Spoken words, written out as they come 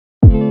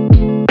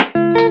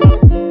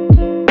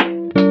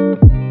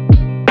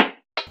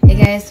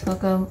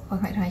welcome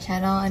back to my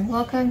channel, and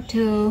welcome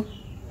to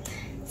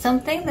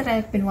something that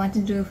I've been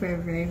wanting to do for a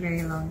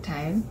very long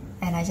time,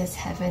 and I just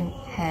haven't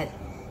had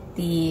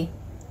the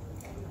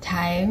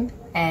time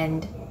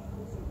and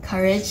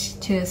courage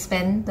to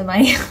spend the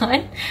money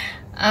on.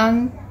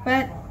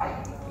 But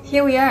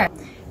here we are.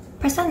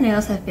 Press-on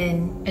nails have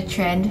been a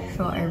trend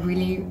for a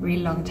really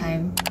long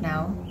time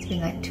now. It's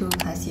been like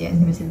 2+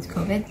 years ever since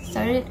COVID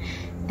started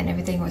and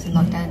everything was in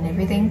lockdown and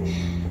everything.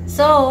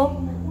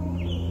 So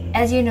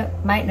as you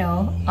might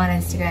know on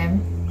Instagram,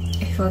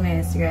 if you follow me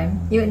on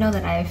Instagram, you would know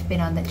that I've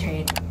been on that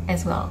trade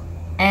as well.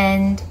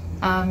 And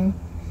I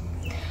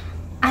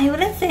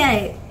wouldn't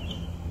say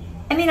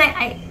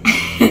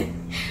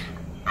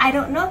I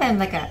don't know if I'm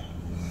like a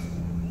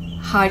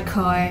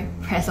hardcore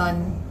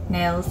press-on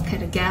nails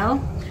kind of gal,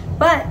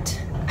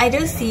 but I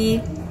do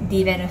see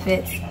the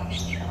benefits.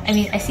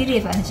 I see the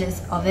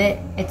advantages of it.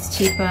 It's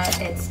cheaper,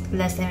 it's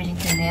less damaging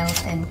to the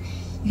nails, and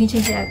you can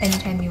change it up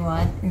anytime you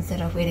want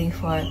instead of waiting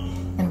for a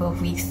number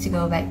of weeks to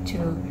go back to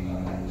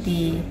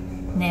the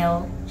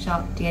nail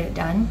shop to get it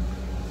done,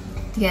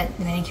 to get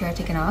the manicure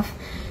taken off.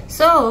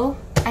 So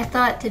I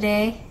thought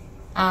today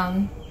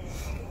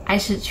I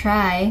should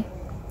try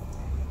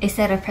a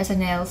set of press-on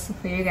nails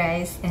for you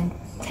guys and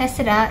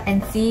test it out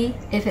and see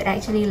if it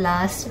actually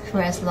lasts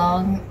for as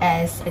long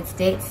as it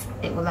states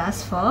it will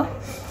last for.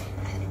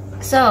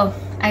 So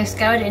I've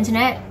scoured the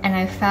internet and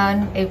I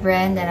found a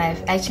brand that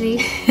I've actually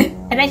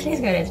I actually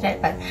scoured the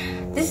internet, but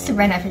this is a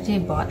brand I've actually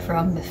bought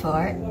from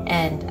before,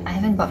 and I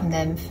haven't bought from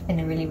them in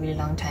a really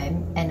long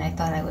time, and I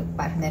thought I would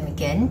buy from them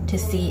again to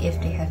see if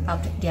they have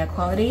upped their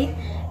quality.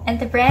 And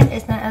the brand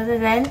is none other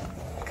than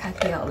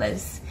Khaki.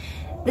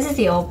 This is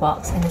the old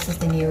box and this is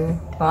the new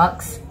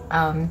box.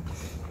 I'll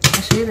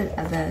show you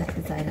the other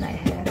design that I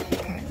have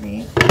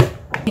currently.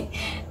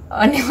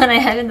 Only one I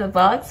have in the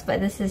box, but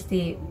this is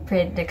the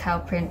print, the cow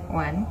print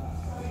one,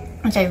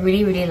 which I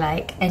really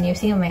like, and you've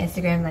seen on my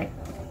Instagram like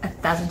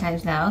 1,000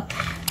 times now.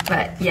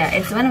 But yeah,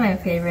 it's one of my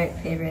favorite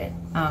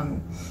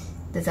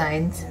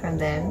designs from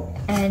them.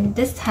 And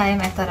this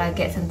time I thought I'd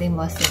get something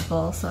more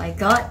simple, so I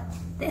got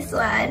this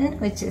one,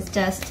 which is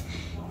just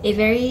a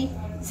very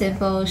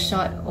simple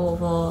short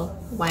oval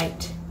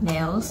white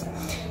nails.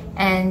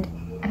 And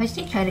I've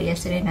actually tried it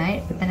yesterday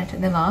night, but then I took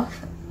them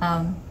off.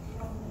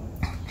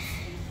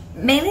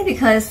 Mainly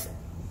because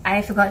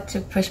I forgot to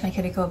push my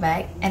cuticle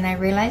back and I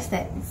realized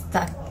that it's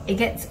stuck.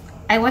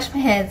 I washed my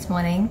hair this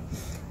morning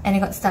and it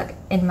got stuck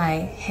in my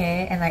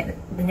hair, and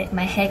like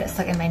my hair got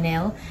stuck in my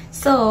nail.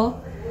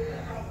 So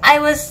I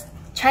was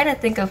trying to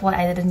think of what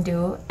I didn't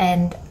do,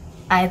 and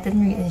I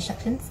didn't read the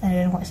instructions and I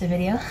didn't watch the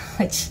video,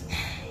 which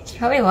you should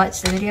probably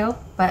watch the video,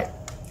 but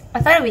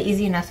I thought it would be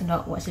easy enough to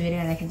not watch the video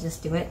and I can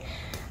just do it,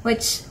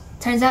 which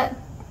turns out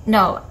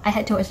no, I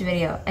had to watch the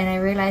video and I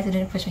realized I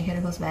didn't push my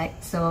cuticles back.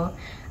 So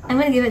I'm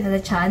gonna give it another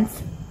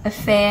chance, a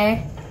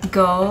fair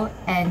go,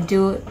 and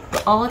do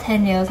all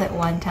 10 nails at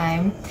one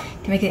time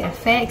to make it a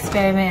fair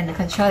experiment and a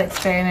controlled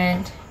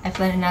experiment. I've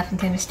learned enough in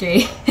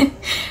chemistry.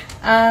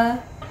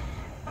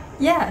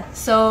 Yeah,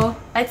 so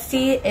let's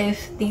see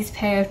if these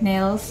pair of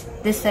nails,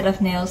 this set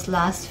of nails,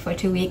 lasts for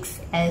 2 weeks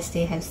as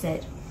they have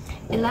said.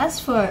 It lasts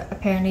for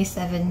apparently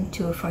 7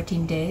 to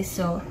 14 days,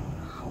 so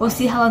we'll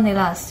see how long they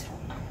last.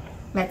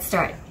 Let's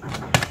start.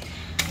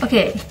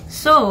 Okay,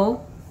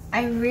 so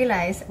I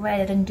realized what I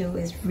didn't do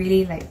is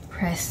really like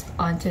press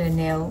onto the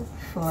nail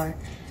for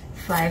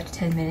 5 to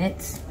 10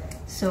 minutes.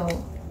 So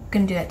I'm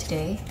gonna do that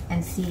today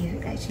and see if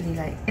it actually,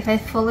 like, if I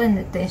follow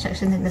the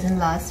instructions and it doesn't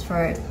last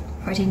for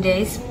 14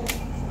 days,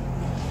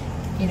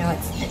 you know,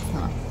 it's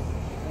not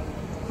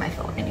my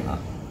fault anymore.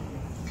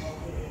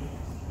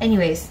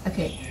 Anyways,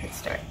 okay, let's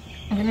start.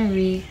 I'm gonna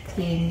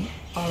re-clean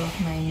all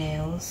of my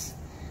nails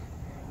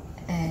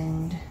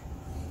and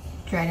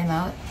dry them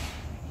out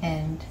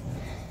and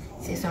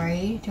say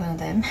sorry to one of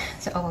them,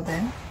 to all of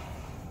them.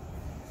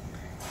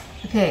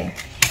 Okay,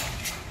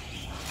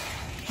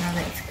 now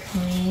that it's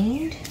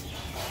cleaned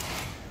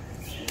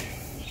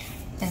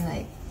and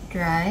like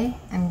dry,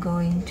 I'm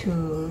going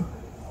to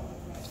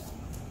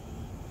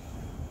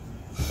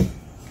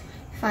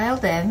file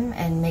them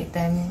and make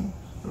them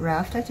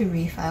rough. I have to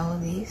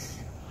refile these.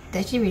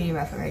 They're actually really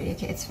rough already.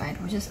 Okay, it's fine.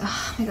 We're just,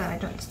 oh my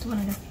god, I just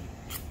want to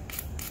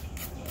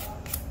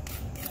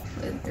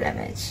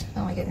damage.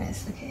 Oh my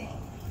goodness. Okay,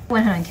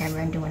 one hand on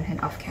camera and do one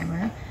hand off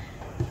camera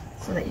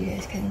so that you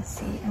guys can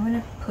see. I'm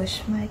gonna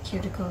push my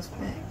cuticles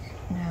back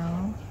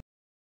now.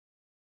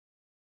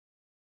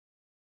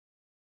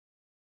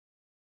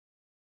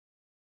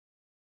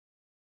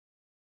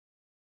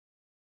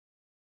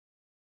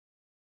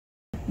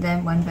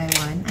 Them one by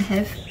one. I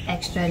have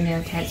extra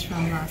nail cats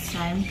from last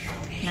time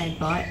that I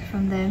bought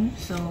from them,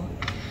 so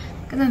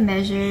I'm gonna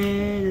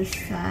measure the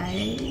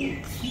sides.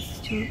 It's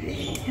too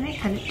big. Can I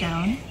cut it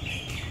down?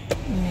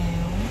 No.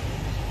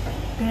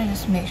 I'm gonna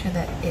just make sure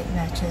that it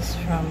matches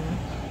from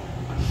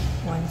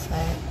one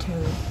side to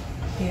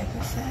the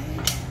other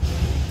side.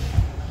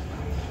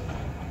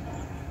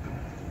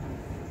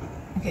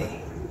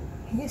 Okay,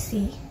 can you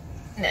see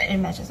that it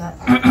matches up?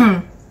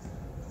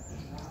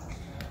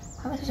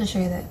 How am I supposed to show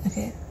you that?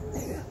 Okay,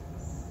 there you go.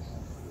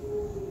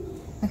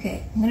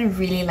 Okay, I'm gonna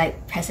really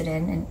like press it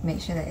in and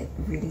make sure that it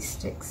really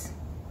sticks.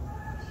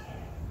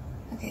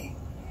 Okay.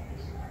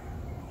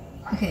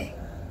 Okay,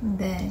 and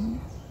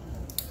then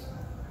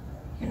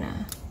I'm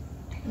gonna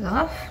take it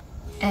off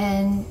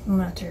and I'm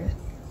gonna throw it.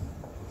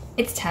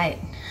 It's tight.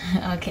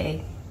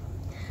 Okay,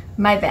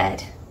 my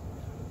bad.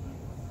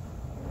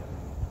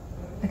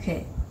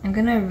 Okay, I'm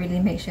gonna really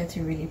make sure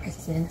to really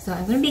press it in. So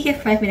I'm gonna be here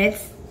 5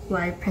 minutes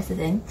while I press it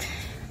in.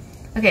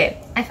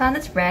 Okay, I found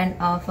this brand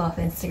off of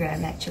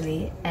Instagram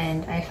actually,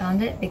 and I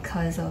found it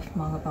because of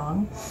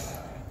Bong.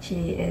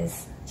 She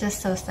is just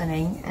so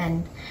stunning,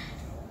 and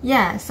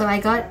yeah, so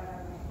I got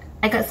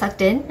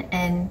sucked in,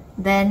 and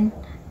then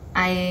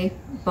I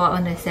bought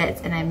one of the sets,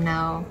 and I'm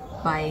now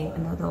buying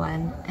another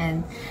one.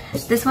 And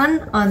this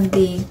one on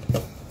the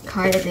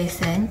card that they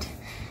sent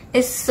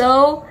is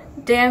so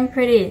damn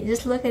pretty.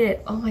 Just look at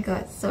it. Oh my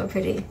god, so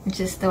pretty. Which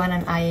is the one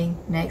I'm eyeing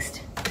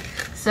next.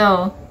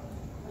 So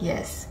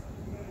yes,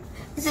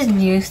 this is a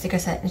new sticker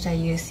set which I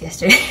used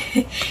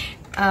yesterday.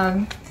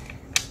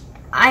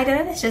 I don't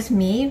know if it's just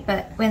me,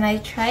 but when I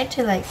tried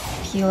to like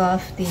peel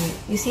off the,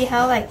 you see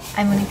how like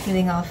I'm only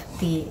peeling off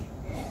the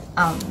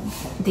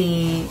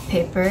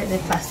paper, the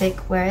plastic,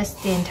 whereas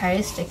the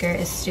entire sticker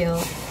is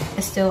still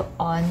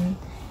on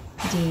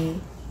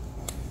the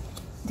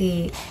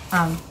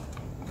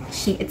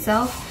sheet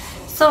itself.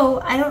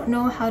 So I don't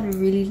know how to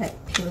really like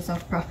peel this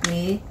off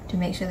properly to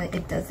make sure that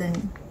it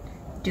doesn't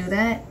do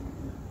that.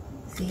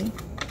 See?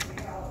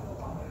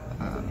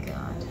 Oh my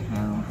god,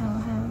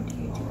 how do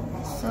you do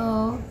this?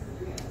 So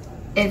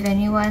if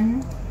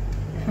anyone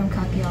from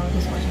khaki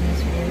is watching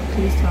this video,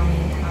 please tell me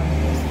how to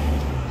use it.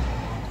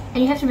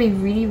 And you have to be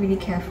really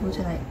careful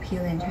to like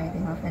peel the entire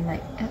thing off, and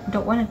like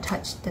don't want to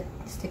touch the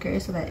sticker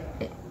so that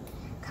it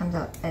comes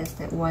out as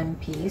that one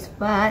piece,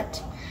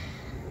 but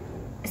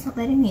it's not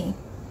letting me.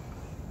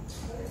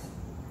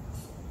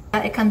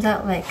 It comes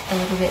out like a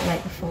little bit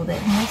like folded.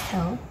 Can you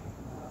tell?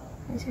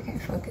 Let's see if I can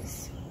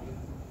focus.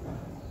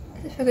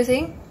 Is it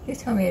focusing?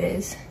 Please tell me it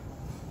is.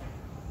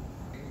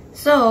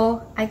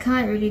 So I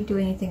can't really do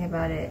anything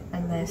about it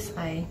unless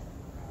I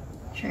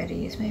try to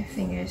use my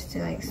fingers to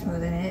like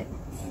smoothen it.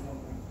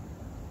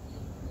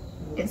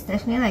 It's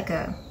definitely like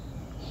a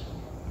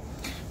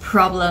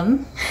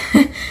problem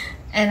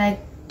and I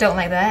don't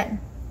like that.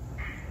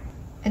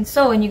 And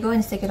so when you go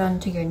and stick it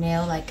onto your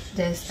nail, like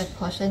there's a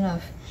portion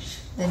of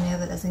the nail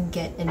that doesn't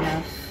get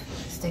enough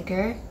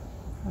sticker.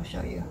 I'll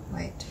show you.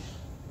 Wait.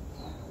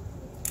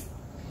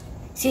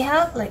 See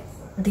how like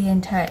the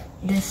entire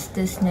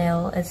this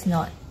nail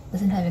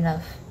doesn't have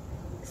enough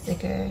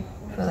sticker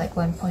for like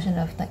one portion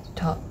of like the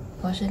top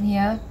portion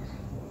here,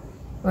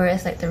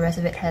 whereas like the rest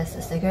of it has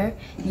the sticker.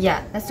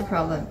 Yeah, that's the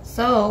problem.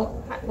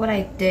 So what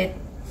I did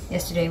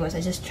yesterday was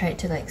I just tried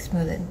to like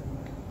smoothen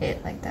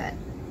it like that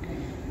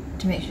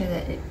to make sure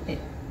that it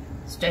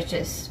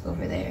stretches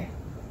over there.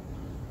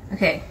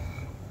 Okay.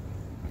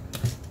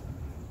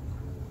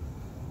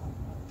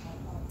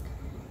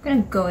 I'm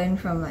gonna go in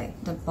from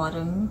like the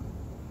bottom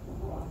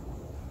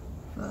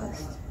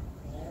first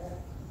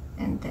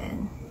and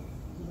then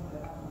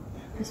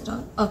press it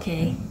on.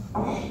 Okay,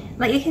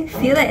 like you can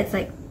feel that it's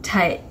like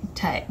tight.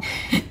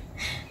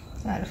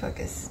 It's not out of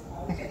focus.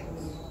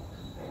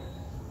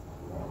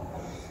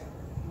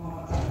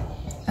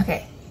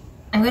 Okay,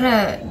 I'm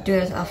gonna do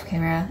this off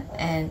camera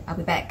and I'll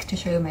be back to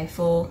show you my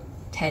full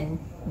 10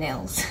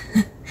 nails.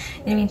 In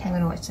the meantime, I'm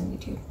gonna watch some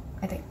YouTube,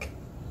 I think.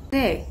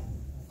 Okay,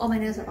 all my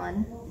nails are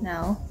on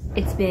now.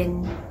 It's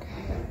been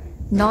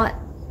not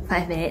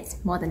 5 minutes,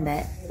 more than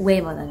that,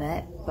 way more than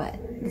that, but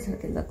this is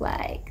what they look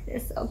like. They're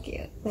so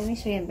cute. Let me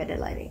show you in better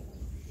lighting.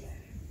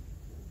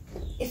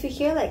 If you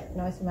hear like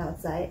noise from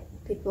outside,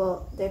 there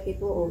are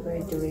people over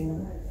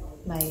redoing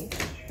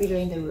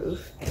the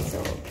roof,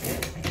 so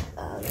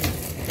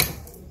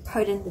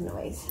pardon the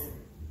noise.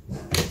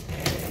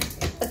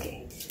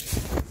 Okay.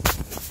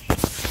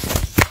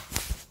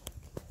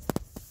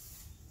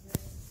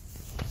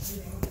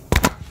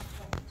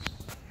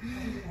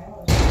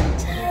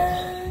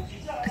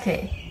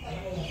 Okay.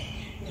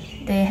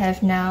 They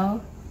have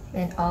now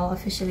been all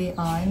officially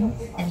on,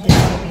 and this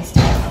will be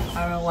start of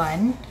hour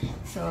 1.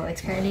 So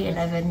it's currently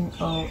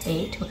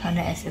 11:08. We'll count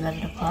it as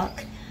 11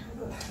 o'clock.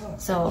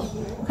 So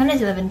we'll count it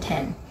as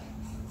 11:10.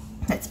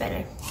 That's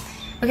better.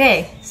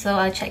 Okay, so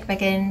I'll check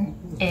back in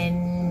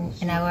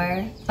an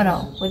hour. Oh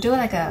no, we'll do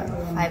like a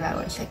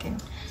 5-hour check-in.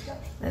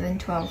 11,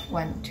 12,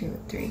 1, 2,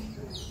 3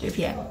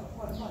 p.m.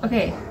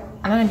 Okay,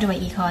 I'm gonna do my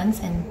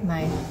econs and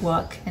my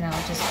work, and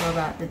I'll just go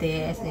about the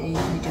day as I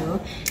usually do,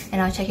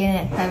 and I'll check in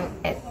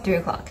at 3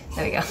 o'clock.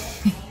 There we go.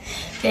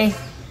 Okay,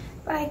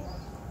 bye.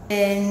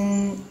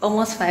 In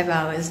almost 5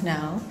 hours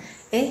now.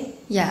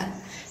 Yeah.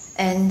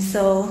 And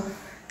so,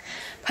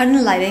 pardon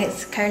the lighting,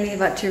 it's currently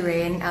about to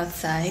rain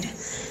outside.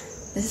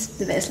 This is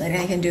the best lighting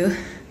I can do.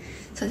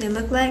 So they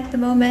look like at the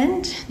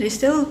moment. I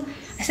still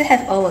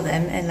have all of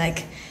them, and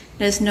like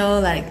there's no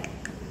like,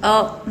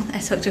 oh, I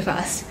spoke too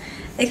fast.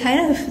 It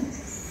kind of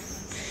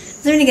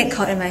doesn't really get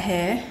caught in my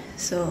hair,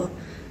 so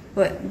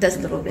but it does a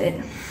little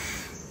bit.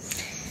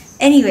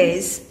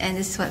 Anyways, and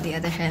this is what the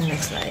other hand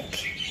looks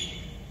like.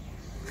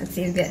 Let's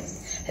see if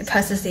it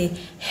passes the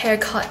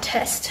haircut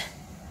test.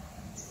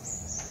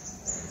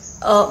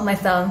 Oh, my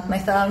thumb, my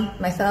thumb,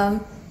 my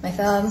thumb, my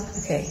thumb.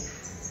 Okay.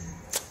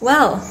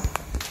 Well,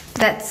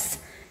 that's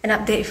an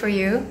update for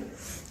you.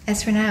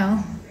 As for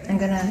now, I'm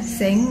gonna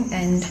sing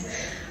and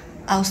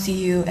I'll see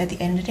you at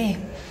the end of the day.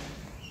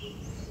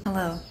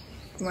 Hello,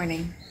 good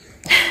morning.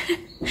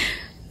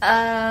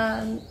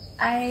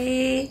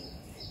 I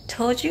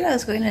told you I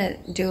was going to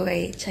do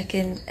a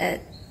check-in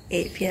at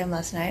 8 p.m.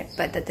 last night,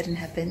 but that didn't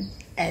happen,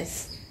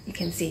 as you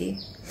can see.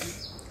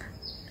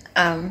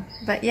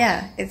 But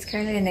yeah, it's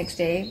currently the next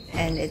day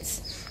and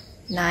it's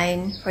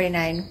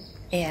 9:49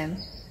 a.m.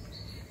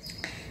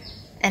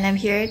 and I'm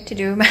here to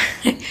do my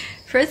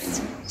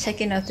first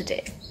check-in of the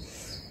day.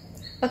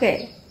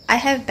 Okay, I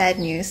have bad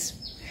news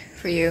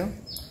for you.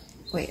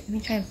 Wait, let me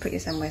try and put you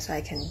somewhere so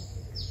I can...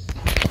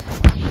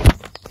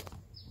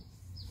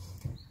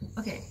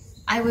 Okay,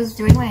 I was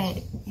doing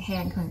my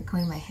hair and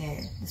combing my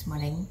hair this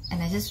morning,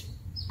 and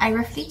I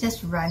roughly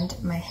just runned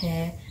my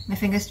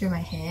fingers through my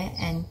hair,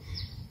 and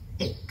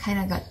it kind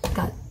of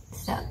got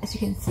stuck, as you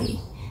can see,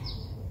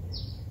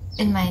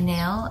 in my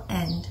nail,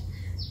 and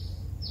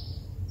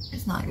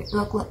it's not good.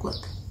 Look.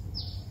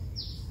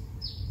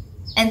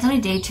 And it's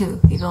only day 2,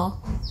 people.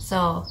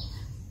 So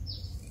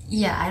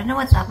yeah, I don't know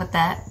what's up with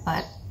that,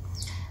 but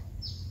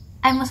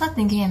I'm also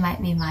thinking it might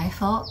be my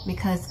fault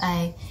because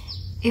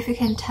if you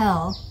can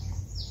tell,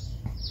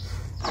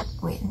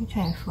 wait, let me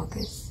try and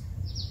focus.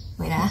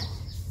 Wait,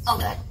 oh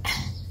god.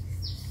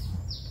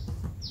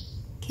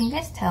 Can you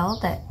guys tell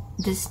that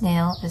this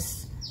nail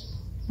is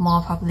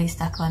more properly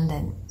stuck on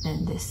than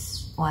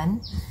this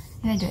one?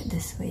 If I do it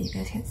this way, you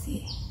guys can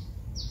see.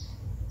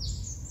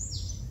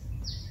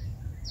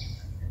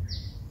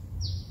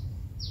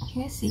 Can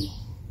you guys see?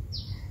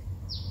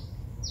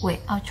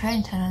 Wait, I'll try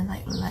and turn on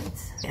like the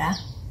lights. Yeah.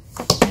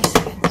 Wait a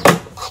second.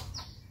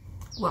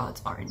 Wow,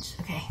 it's orange.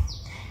 Okay.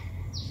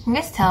 Can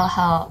you guys tell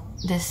how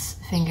this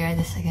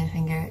second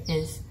finger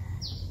is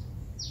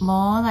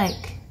more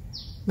like,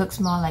 looks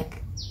more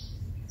like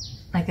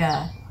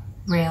a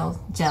real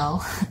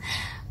gel,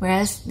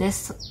 whereas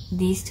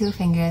these 2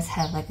 fingers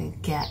have like a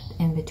gap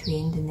in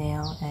between the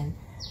nail and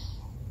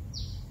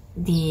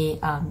the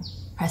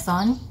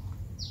press-on.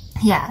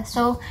 Yeah,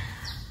 so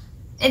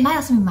it might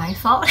also be my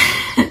fault.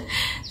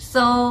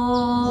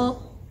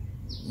 So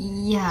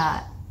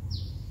yeah,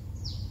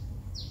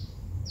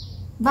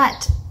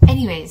 but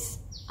anyways,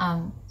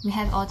 we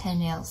have all 10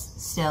 nails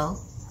still.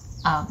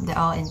 They're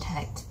all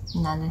intact,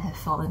 none of them have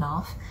fallen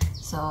off,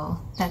 so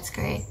that's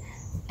great.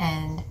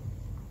 And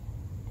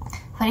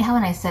funny how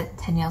when I said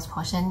 10 nails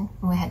portion,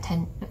 when we had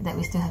 10, that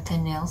we still have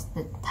 10 nails,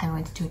 the time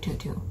went to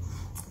 2.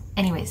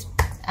 Anyways,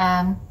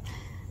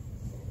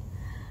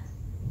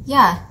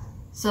 yeah,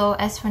 so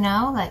as for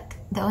now, like,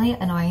 the only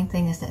annoying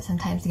thing is that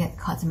sometimes it gets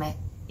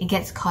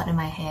caught in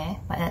my hair,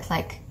 but that's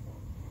like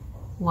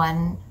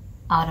 1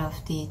 out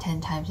of the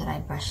 10 times that I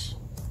brush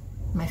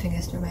my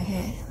fingers through my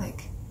hair.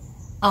 Like,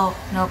 oh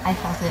nope, I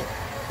felt it.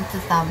 It's a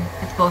thumb.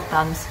 It's both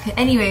thumbs. Okay,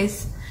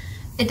 anyways,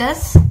 it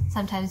does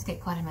sometimes get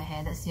caught in my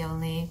hair. That's the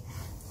only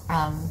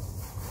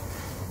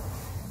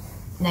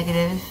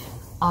negative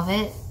of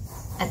it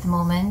at the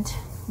moment.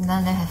 None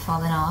of them have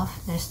fallen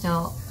off. They're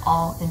still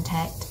all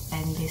intact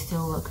and they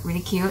still look really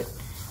cute.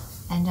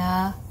 And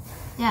yeah,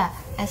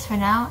 as for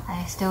now,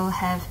 I still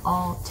have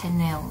all 10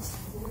 nails.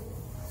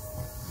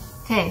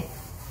 Okay,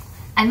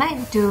 I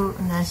might do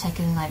another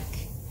check-in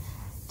like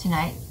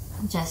tonight,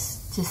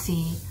 just to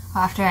see,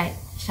 or after I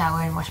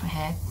shower and wash my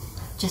hair,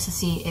 just to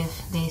see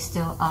if they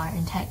still are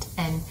intact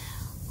and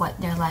what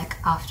they're like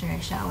after I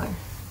shower.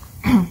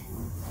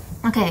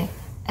 Okay,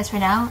 as for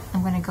now,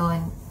 I'm gonna go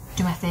and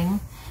do my thing,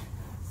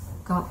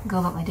 go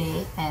about my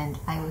day, and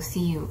I will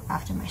see you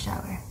after my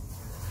shower.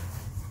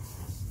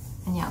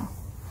 Annyeong.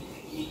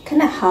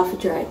 Kind of half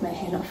dried my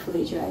hair, not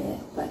fully dry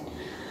yet, but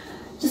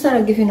just thought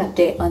I'd give you an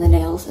update on the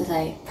nails as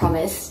I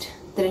promised.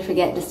 Didn't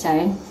forget this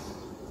time.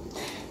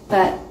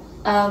 But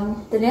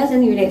the nails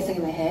didn't really get stuck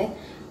in my hair.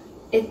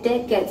 It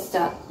did get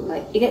stuck,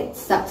 like, it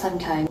gets stuck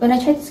sometimes. When I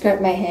tried to scrub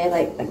my hair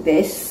like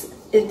this,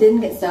 it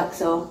didn't get stuck,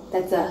 so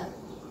that's a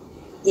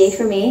yay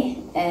for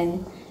me,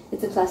 and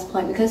it's a plus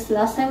point because the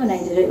last time when I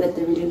did it with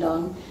the really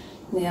long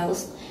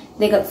nails,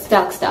 they got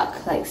stuck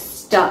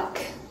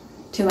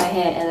to my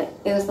hair, and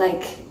it was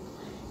like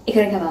it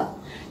couldn't come out.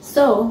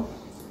 So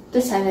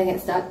this time they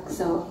get stuck,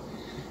 so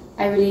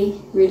I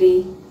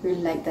really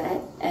like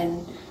that,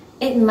 and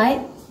it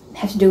might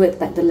have to do with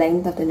like the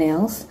length of the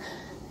nails.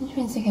 I'm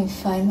trying to see if I can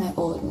find my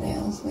old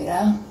nails. Wait,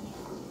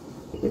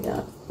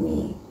 without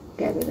me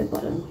grabbing the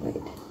bottom,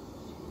 right?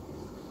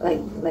 Like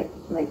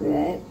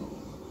that.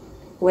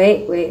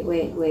 Wait.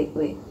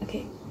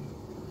 Okay,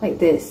 like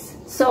this.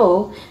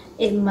 So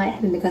it might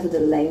have been because of the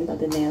length of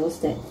the nails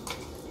that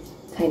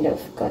kind of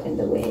got in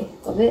the way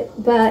of it,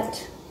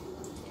 but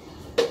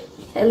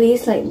at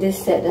least like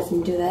this set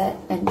doesn't do that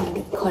and doesn't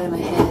get caught in my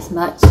hair as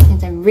much,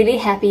 which I'm really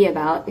happy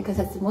about because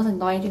that's the most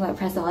annoying thing about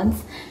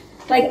press-ons.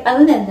 Like,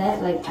 other than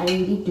that, like, I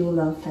really do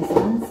love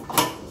press-ons.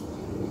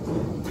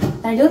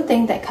 And I don't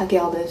think that Khaki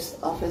Olives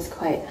offers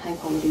quite high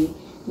quality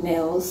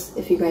nails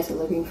if you guys are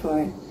looking for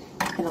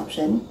an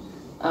option,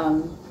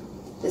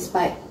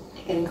 despite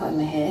getting caught in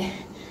my hair.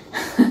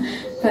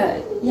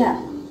 But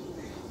yeah,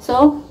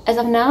 so as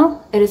of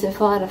now, it is a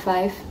 4 out of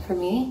 5 for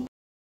me.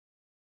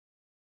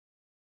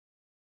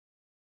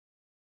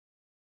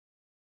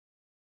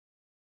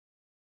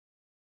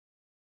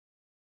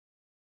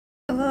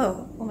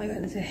 Hello! Oh my god,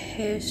 there's a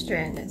hair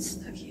strand that's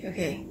stuck here.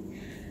 Okay.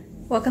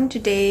 Welcome to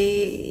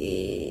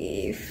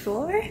day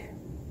 4?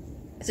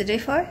 Is it day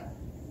 4?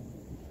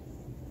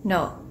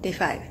 No, day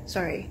 5.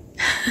 Sorry.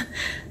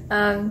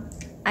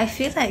 I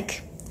feel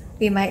like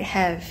we might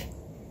have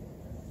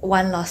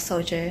one lost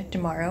soldier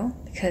tomorrow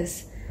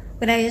because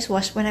when I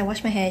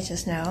wash my hair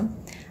just now,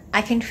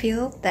 I can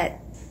feel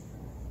that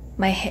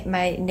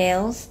my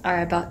nails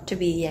are about to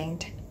be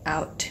yanked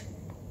out.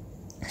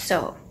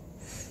 So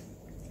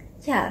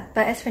yeah,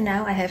 but as for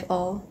now, I have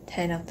all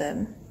 10 of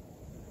them.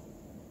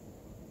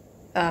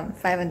 5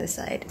 on this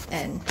side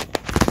and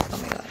oh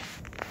my god,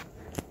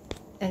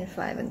 and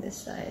 5 on this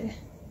side.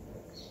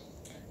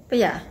 But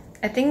yeah,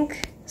 I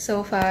think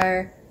so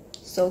far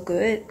so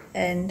good,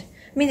 and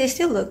I mean they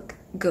still look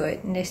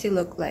good and they still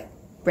look like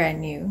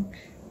brand new,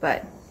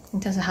 but in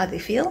terms of how they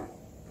feel,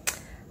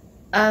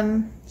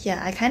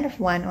 yeah, I kind of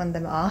want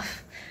them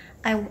off.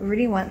 I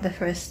really want the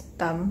first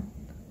thumb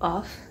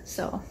off,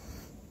 so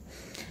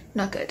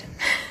not good.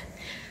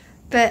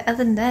 But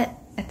other than that,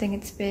 I think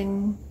it's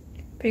been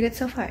pretty good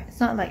so far. It's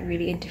not like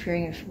really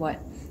interfering with what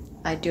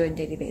I do on a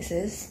daily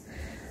basis,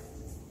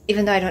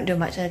 even though I don't do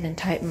much other than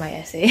type my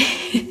essay.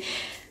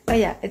 But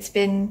yeah, it's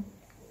been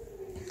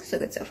so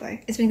good so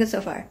far. It's been good so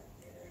far,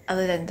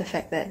 other than the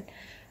fact that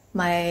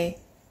my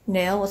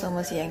nail was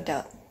almost yanked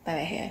out by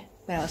my hair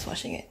when I was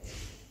washing it.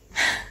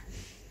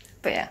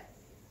 But yeah,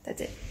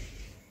 that's it.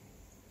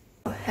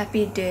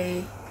 Happy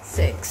day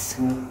 6,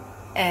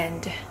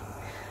 and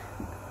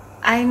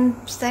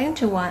I'm starting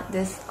to want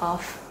this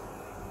off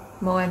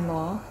more and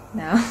more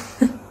now.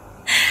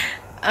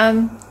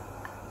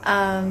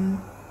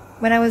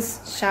 When I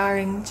was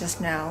showering just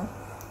now,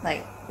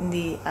 like in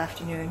the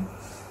afternoon,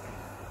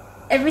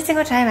 every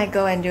single time I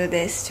go and do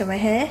this to my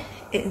hair,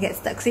 it gets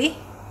stuck. See?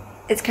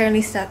 It's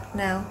currently stuck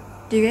now.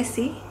 Do you guys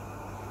see?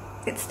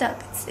 It's stuck.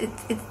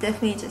 It's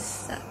definitely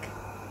just stuck.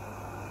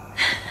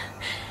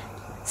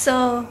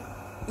 So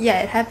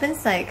yeah, it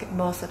happens like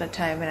most of the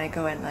time when I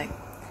go and like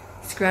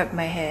scrub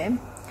my hair.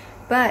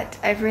 But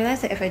I've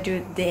realized that if I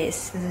do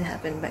this, it doesn't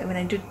happen. But when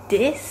I do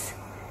this,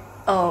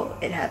 oh,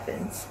 it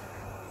happens.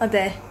 Oh,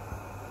 there.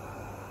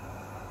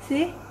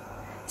 See?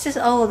 It's just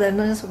all of them,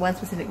 not just one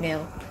specific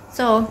nail.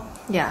 So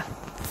yeah,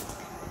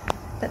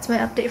 that's my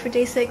update for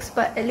day 6.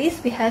 But at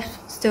least we have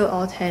still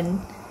all 10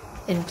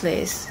 in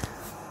place.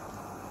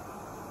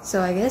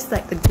 So I guess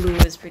like the glue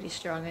is pretty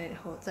strong and it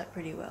holds up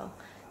pretty well.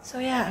 So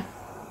yeah,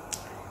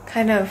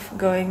 kind of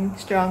going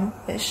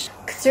strong-ish.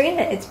 Considering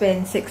that it's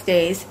been 6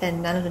 days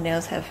and none of the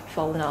nails have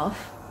fallen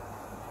off,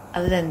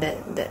 other than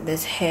that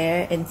there's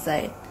hair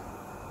inside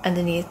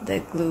underneath the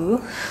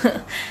glue.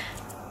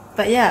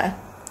 But yeah,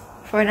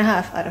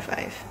 4.5 out of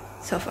 5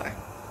 so far.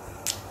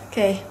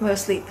 Okay, I'm gonna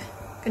sleep.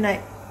 Good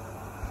night.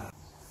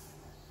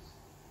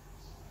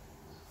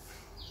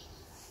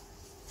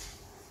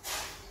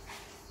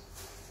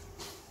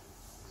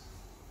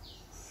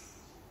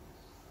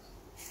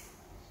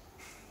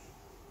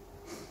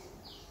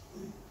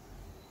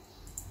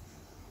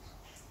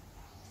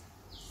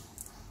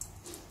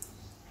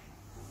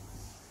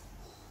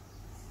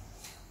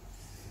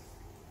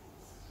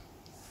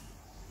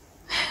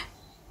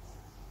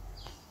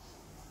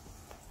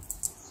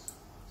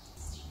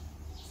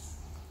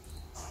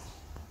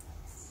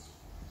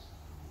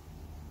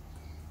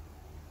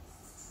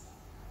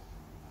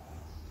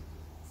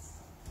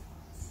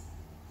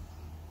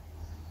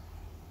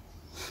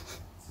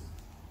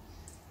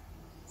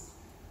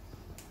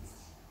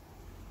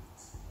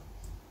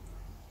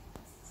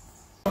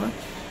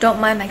 Don't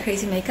mind my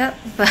crazy makeup,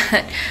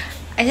 but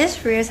I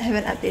just realized I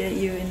haven't updated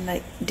you in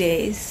like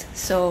days.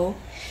 So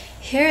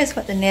here is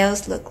what the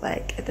nails look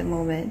like at the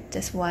moment.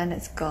 Just one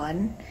that's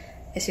gone,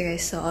 as you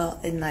guys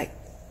saw in like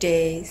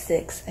day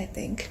 6, I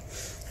think.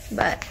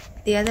 But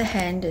the other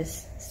hand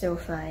is still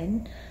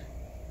fine.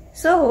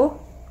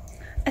 So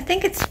I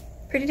think it's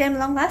pretty damn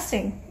long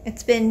lasting.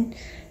 It's been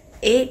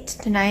 8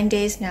 to 9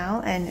 days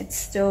now and it's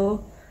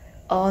still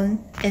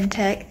on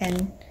intact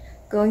and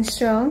going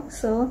strong.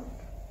 So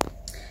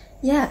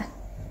yeah,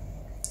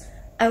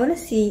 I want to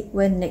see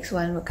when the next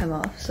one will come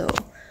off, so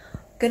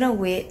gonna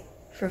wait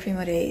for a few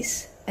more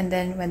days, and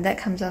then when that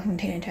comes off, I'm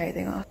taking the entire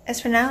thing off. As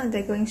for now,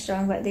 they're going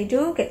strong, but they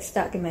do get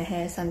stuck in my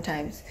hair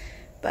sometimes,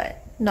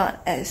 but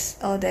not as...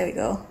 oh, there we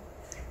go.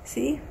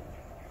 See?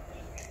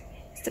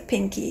 It's the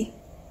pinky.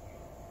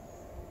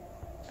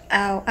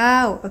 Ow,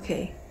 ow,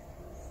 okay.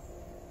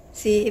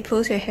 See, it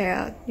pulls your hair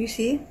out, you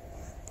see?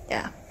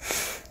 Yeah.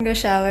 I'm gonna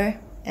shower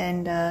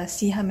and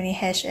see how many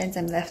hair strands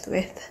I'm left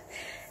with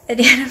at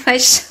the end of my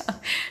shower.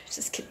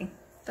 Just kidding.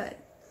 But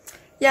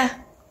yeah,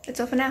 that's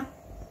all for now.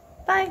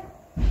 Bye.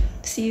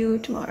 See you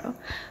tomorrow.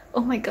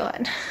 Oh my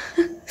god.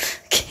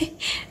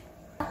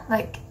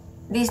 Like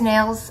these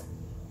nails,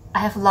 I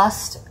have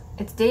lost,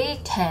 it's day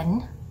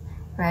 10,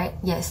 right?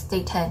 Yes,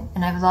 day 10,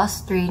 and I've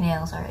lost 3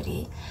 nails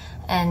already.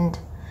 And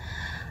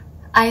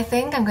I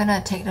think I'm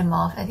gonna take them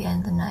off at the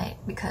end of the night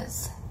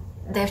because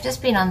they've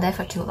just been on there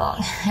for too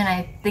long and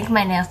I think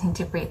my nails need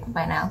to breathe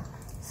by now.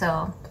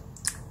 So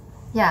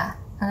yeah,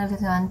 I'm gonna leave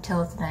them on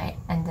till tonight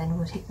and then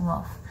we'll take them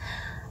off.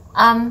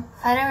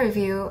 Final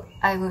review,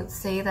 I would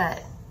say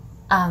that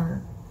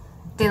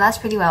they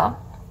last pretty well,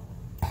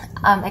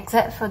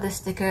 except for the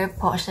sticker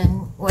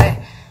portion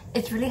where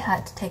it's really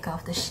hard to take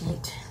off the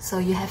sheet. So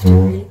you have to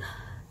really,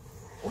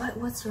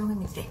 what's wrong with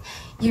me today?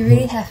 You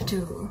really have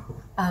to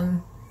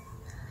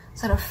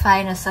sort of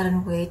find a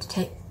certain way to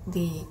take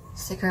the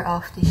sticker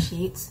off the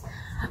sheets,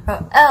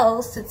 or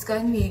else it's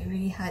going to be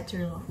really hard to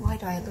remove. Why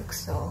do I look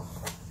so?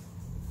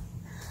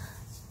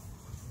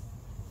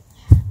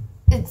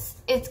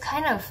 It's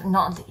kind of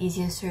not the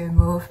easiest to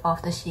remove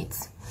off the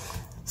sheets.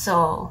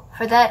 So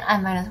for that,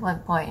 I'm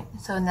 -1 point.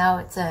 So now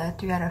it's a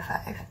 3 out of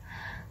 5.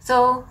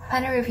 So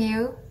final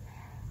review,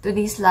 do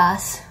these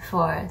last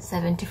for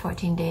 7 to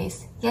 14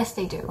 days? Yes,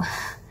 they do.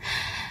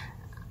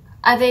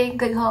 Are they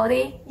good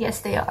quality? Yes,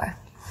 they are.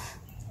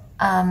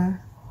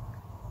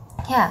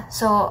 Yeah,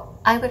 so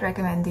I would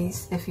recommend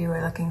these if you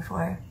were looking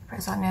for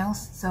press-on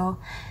nails. So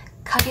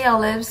khaki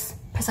olives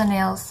press-on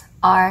nails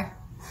are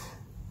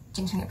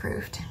Jing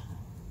approved.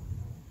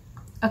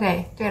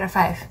 Okay, 3 out of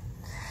 5.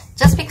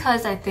 Just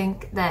because I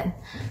think that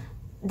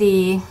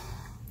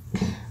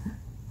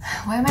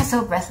why am I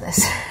so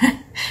breathless?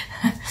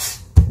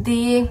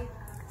 The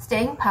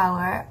staying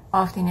power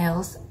of the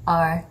nails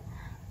are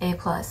A+.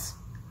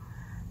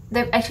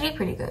 They're actually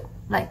pretty good.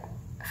 Like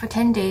for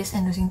 10 days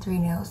and losing 3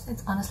 nails,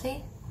 it's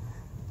honestly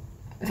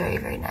very,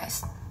 very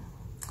nice.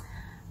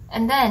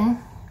 And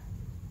then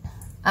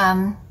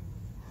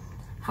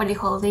for the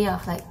quality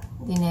of like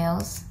the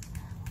nails,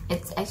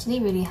 it's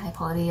actually really high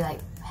quality,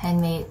 like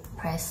handmade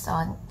pressed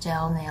on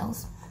gel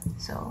nails.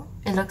 So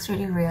it looks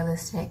really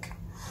realistic.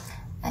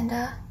 And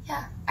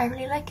yeah, I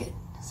really like it.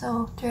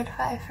 So 3 out of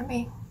 5 for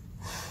me.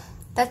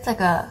 That's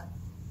like a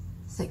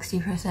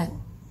 60%,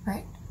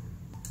 right?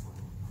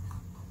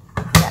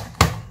 Yeah.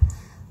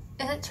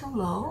 Is it too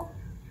low?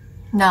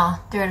 No,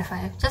 3 out of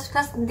 5. Just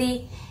because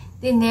the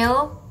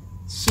nail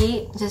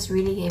sheet just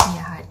really gave me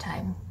a hard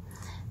time.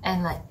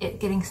 And like it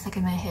getting stuck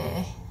in my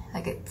hair.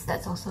 Like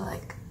that's also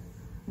like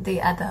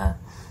the other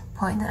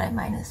point that I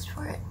minused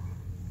for it.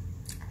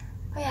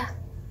 But yeah.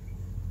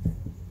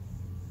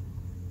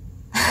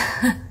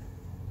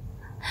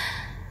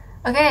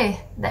 Okay,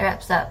 that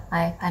wraps up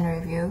my final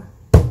review.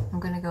 I'm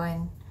gonna go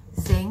and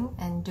sing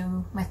and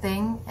do my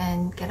thing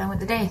and get on with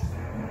the day.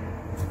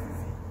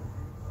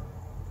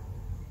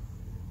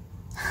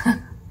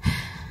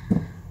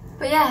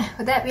 But yeah,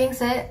 with that being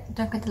said,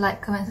 don't forget to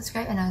like, comment,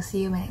 subscribe, and I'll see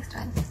you in my next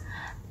one.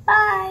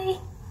 Bye!